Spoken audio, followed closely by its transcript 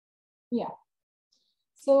Yeah.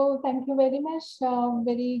 So thank you very much.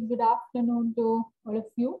 Very good afternoon to all of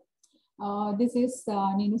you. This is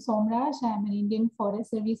Neenu Somaraj. I'm an Indian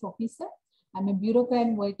Forest Service officer. I'm a bureaucrat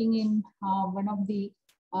working in one of the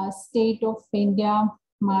state of India,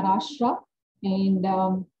 Maharashtra. And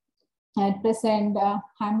at present,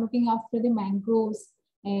 I'm looking after the mangroves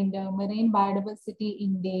and marine biodiversity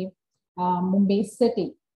in the Mumbai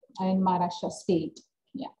city in Maharashtra state.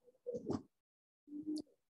 Yeah.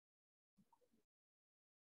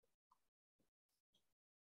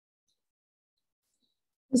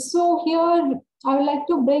 So here I would like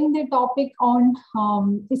to bring the topic on,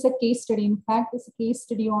 it's a case study. In fact, it's a case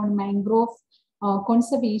study on mangrove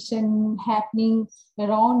conservation happening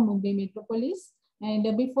around Mumbai Metropolis.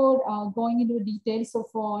 And before going into the details of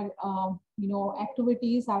our,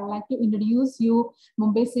 activities, I would like to introduce you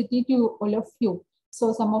Mumbai city to all of you.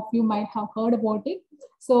 So some of you might have heard about it.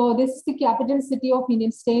 So this is the capital city of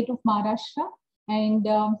Indian state of Maharashtra. And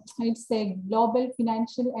it's a global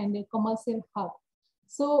financial and a commercial hub.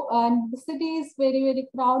 So the city is very, very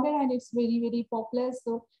crowded and it's very, very populous.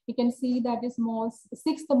 So you can see that is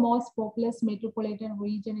sixth most populous metropolitan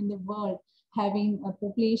region in the world, having a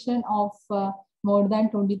population of more than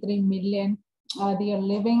 23 million. They are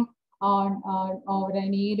living on over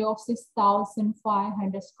an area of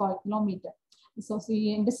 6,500 square kilometers. So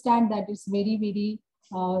you understand that it's very, very,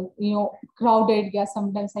 crowded. Yeah,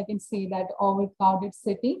 sometimes I can say that overcrowded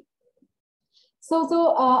city.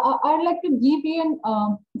 So I'd like to give you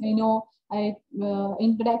an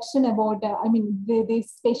introduction about the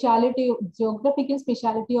speciality, geographical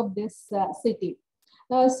speciality of this city.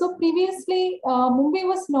 So previously Mumbai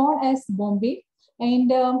was known as Bombay,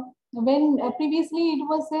 and when previously it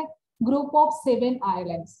was a group of 7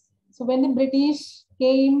 islands. So when the British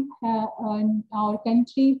came in our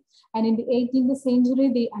country, and in the 18th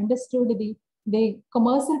century they understood the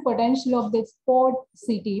commercial potential of this port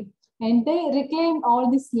city. And they reclaimed all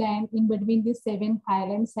this land in between the 7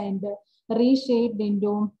 islands and reshaped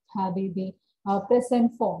into the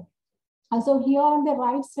present form. And so here on the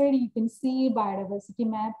right side, you can see biodiversity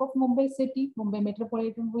map of Mumbai city, Mumbai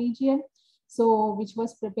Metropolitan Region. So which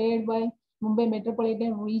was prepared by Mumbai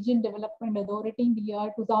Metropolitan Region Development Authority in the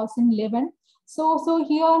year 2011. So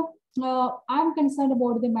here I'm concerned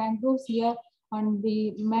about the mangroves here on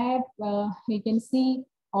the map. You can see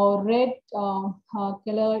or red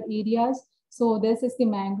colored areas. So this is the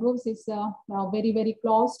mangroves. It's very, very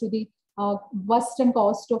close to the western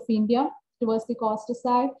coast of India, towards the coast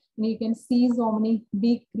side. And you can see so many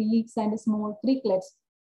big creeks and small creeklets.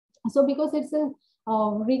 So because it's a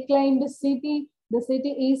reclaimed city, the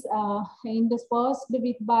city is interspersed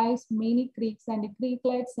by many creeks and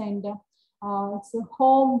creeklets, and it's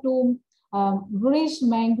home to rich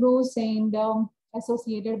mangroves and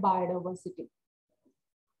associated biodiversity.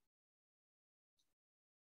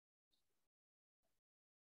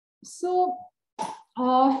 So,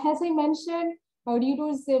 as I mentioned, due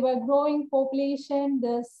to the growing population,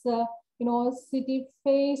 this city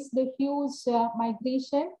faced the huge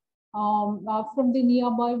migration from the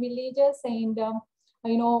nearby villages, and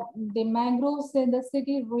the mangroves in the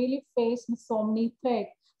city really faced so many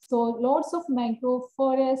threats. So, lots of mangrove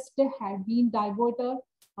forests had been diverted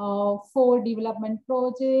for development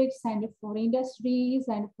projects and for industries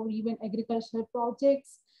and for even agricultural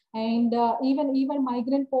projects. And even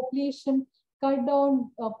migrant population cut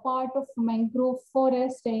down a part of mangrove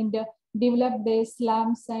forest and develop their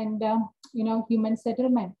slums and human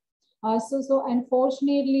settlement. So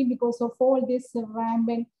unfortunately, because of all this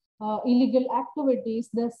rampant illegal activities,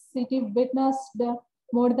 the city witnessed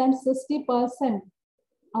more than 60%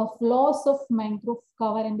 of loss of mangrove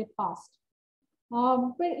cover in the past.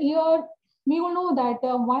 But here we all know that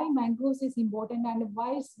why mangroves is important and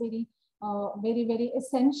why it's very, very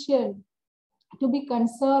essential to be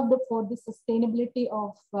conserved for the sustainability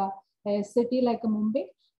of a city like Mumbai,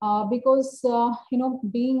 because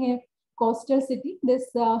being a coastal city,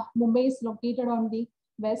 this Mumbai is located on the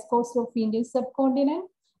west coast of Indian subcontinent,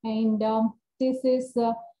 and this is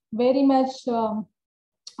very much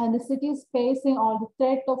and the city is facing all the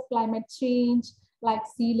threat of climate change, like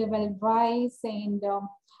sea level rise and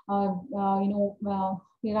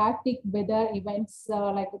erratic weather events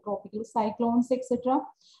like the tropical cyclones, etc.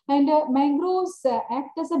 And mangroves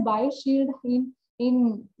act as a bioshield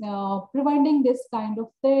in preventing this kind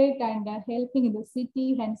of threat and helping in the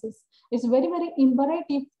city. Hence, it's very, very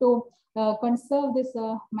imperative to conserve this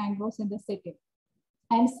mangroves in the city.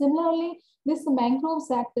 And similarly, this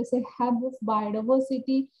mangroves act as a hub of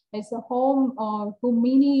biodiversity, as a home to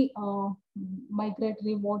many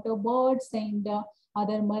migratory water birds and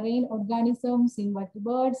other marine organisms,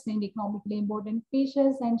 invertebrates, and economically important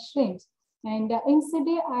fishes and shrimps. And in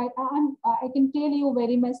city, I can tell you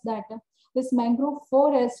very much that this mangrove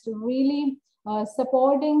forest really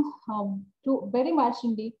supporting to very much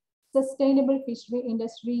in the sustainable fishery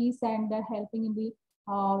industries and helping in the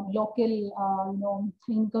local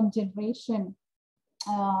income generation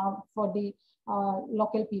for the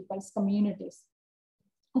local people's communities.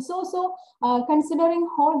 So considering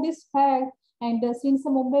all this fact, and since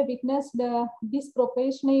Mumbai witnessed the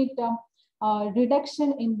disproportionate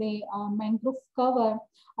reduction in the mangrove cover,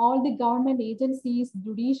 all the government agencies,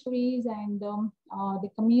 judiciaries, and the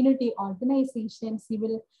community organizations,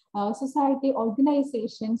 civil society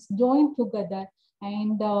organizations joined together.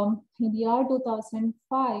 And in the year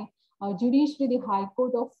 2005, judiciary, the High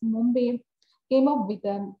Court of Mumbai came up with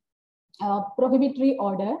a prohibitory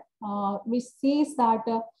order, which says that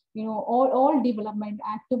all development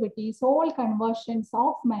activities, all conversions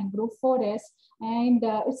of mangrove forests, and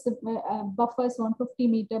its buffer zone,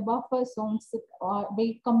 50-meter buffer zones,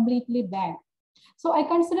 be completely banned. So I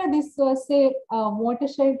consider this say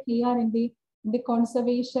watershed here in the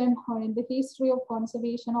conservation or in the history of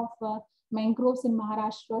conservation of mangroves in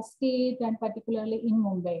Maharashtra state and particularly in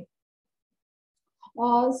Mumbai.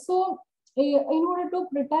 So in order to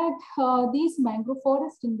protect these mangrove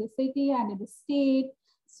forests in the city and in the state,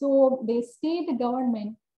 so the state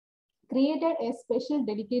government created a special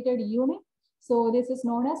dedicated unit. So this is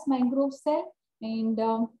known as mangrove cell. And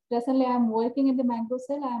presently I'm working in the mangrove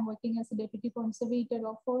cell. I'm working as a deputy conservator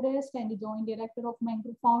of forest and the joint director of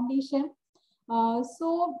Mangrove Foundation.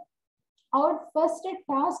 So our first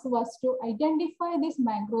task was to identify these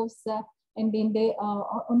mangroves on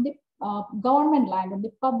the government land, on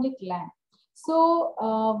the public land. So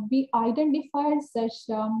we identified such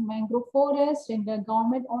mangrove forests in the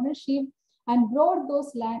government ownership and brought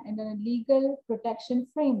those land under a legal protection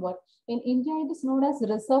framework. In India, it is known as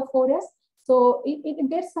reserve forest. So it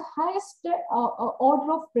gets the highest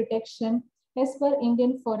order of protection as per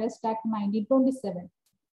Indian Forest Act 1927.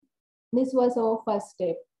 This was our first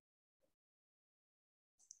step.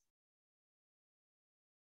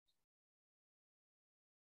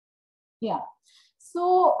 Yeah.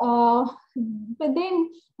 So, but then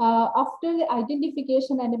after the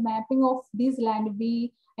identification and the mapping of this land,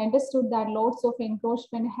 we understood that lots of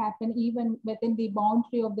encroachment happen even within the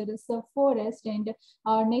boundary of the reserve forest. And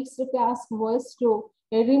our next task was to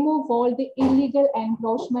remove all the illegal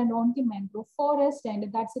encroachment on the mangrove forest.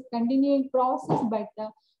 And that's a continuing process, but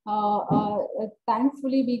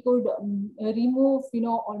thankfully we could remove,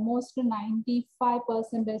 almost 95%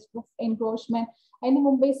 of encroachment in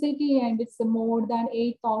Mumbai city, and it's more than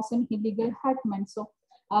 8,000 illegal hutments. So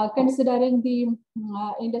considering the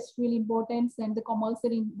industrial importance and the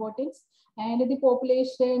commercial importance and the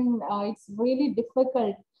population, it's really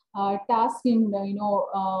difficult task in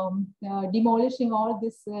demolishing all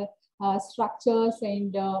these structures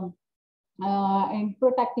and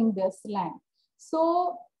protecting this land.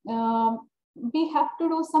 So we have to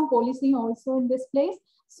do some policing also in this place.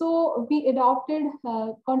 So we adopted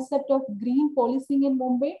concept of green policing in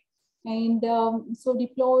Mumbai, and so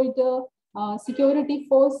deployed security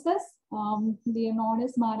forces. They are known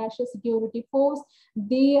as Maharashtra Security Force.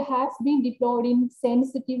 They have been deployed in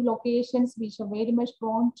sensitive locations which are very much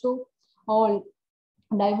prone to all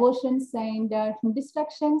diversions and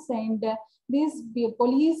distractions. And these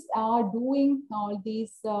police are doing all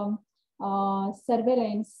these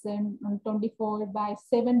surveillance and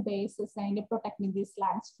 24/7 basis and protecting these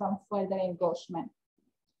lands from further encroachment.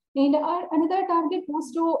 And another target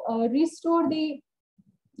was to restore the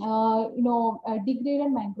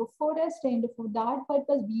degraded mangrove forest, and for that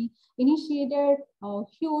purpose we initiated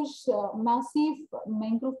huge massive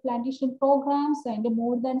mangrove plantation programs, and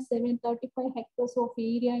more than 735 hectares of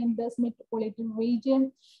area in this metropolitan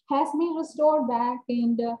region has been restored back.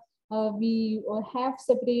 And we have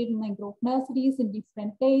separate mangrove nurseries in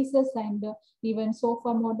different places, and even so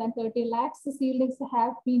far more than 30 lakhs seedlings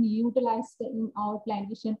have been utilized in our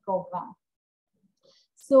plantation program.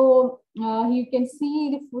 So you can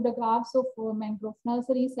see the photographs of mangrove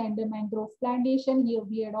nurseries and the mangrove plantation. Here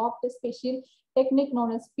we adopt a special technique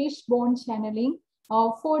known as fishbone channeling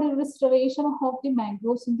for the restoration of the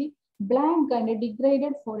mangroves in the blank and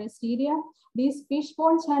degraded forest area. These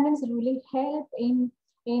fishbone channels really help in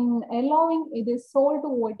allowing the salt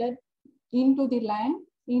water into the land,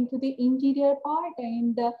 into the interior part,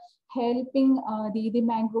 and helping the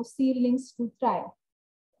mangrove seedlings to thrive.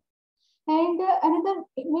 And another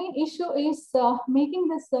main issue is making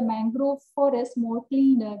this mangrove forest more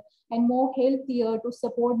cleaner and more healthier to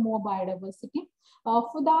support more biodiversity.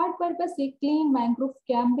 For that purpose, a clean mangrove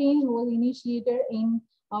campaign was initiated in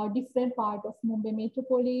different part of Mumbai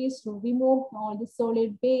Metropolis to remove all the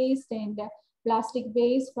solid waste and plastic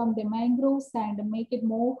waste from the mangroves and make it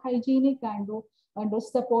more hygienic and to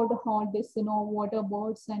support all this, water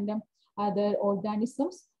birds and other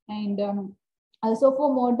organisms. And also, for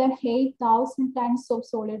more than 8,000 tons of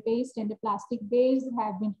solid waste and the plastic waste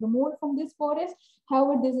have been removed from this forest.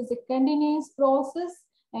 However, this is a continuous process,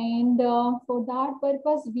 and for that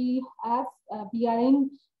purpose, we are in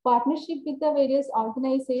partnership with the various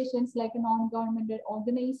organizations like non-governmental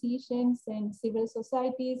organizations and civil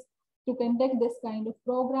societies to conduct this kind of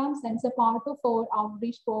programs. And it's a part of our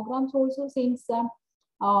outreach programs also, since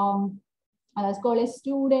college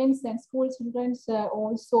students and school children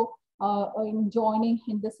also in joining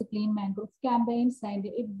in the clean mangrove campaigns, and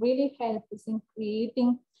it really helps in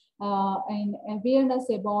creating an awareness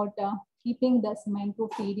about keeping this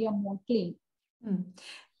mangrove area more clean.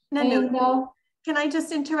 Neenu, can I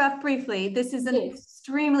just interrupt briefly? This is an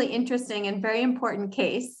extremely interesting and very important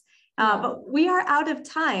case, but we are out of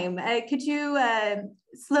time. Could you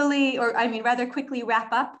slowly, or I mean rather quickly,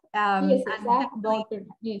 wrap up? Yes, exactly.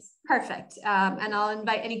 Yes. Perfect. And I'll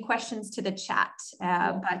invite any questions to the chat.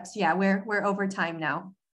 But yeah, we're over time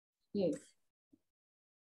now. Yes.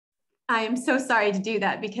 I am so sorry to do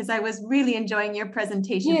that because I was really enjoying your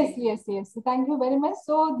presentation. Yes. Thank you very much.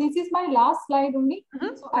 So this is my last slide only.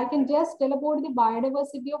 So I can just tell about the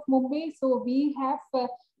biodiversity of Mumbai. So we have a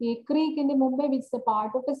creek in the Mumbai, which is a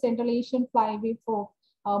part of a Central Asian flyway for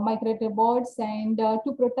migratory birds. And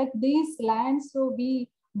to protect these lands, so we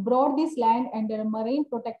brought this land under a marine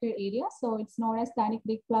protected area. So it's known as Tani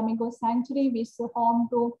Creek Flamingo Sanctuary, which is home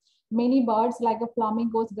to many birds like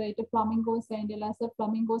flamingos, greater flamingos, and lesser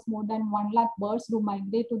flamingos. More than 1 lakh birds do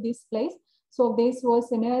migrate to this place. So this was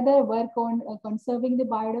another work on conserving the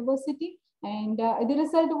biodiversity. And the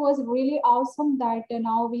result was really awesome that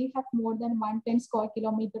now we have more than 110 square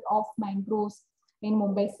kilometers of mangroves in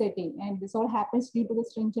Mumbai city. And this all happens due to the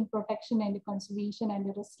stringent protection and the conservation and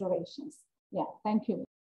the restorations. Yeah, thank you.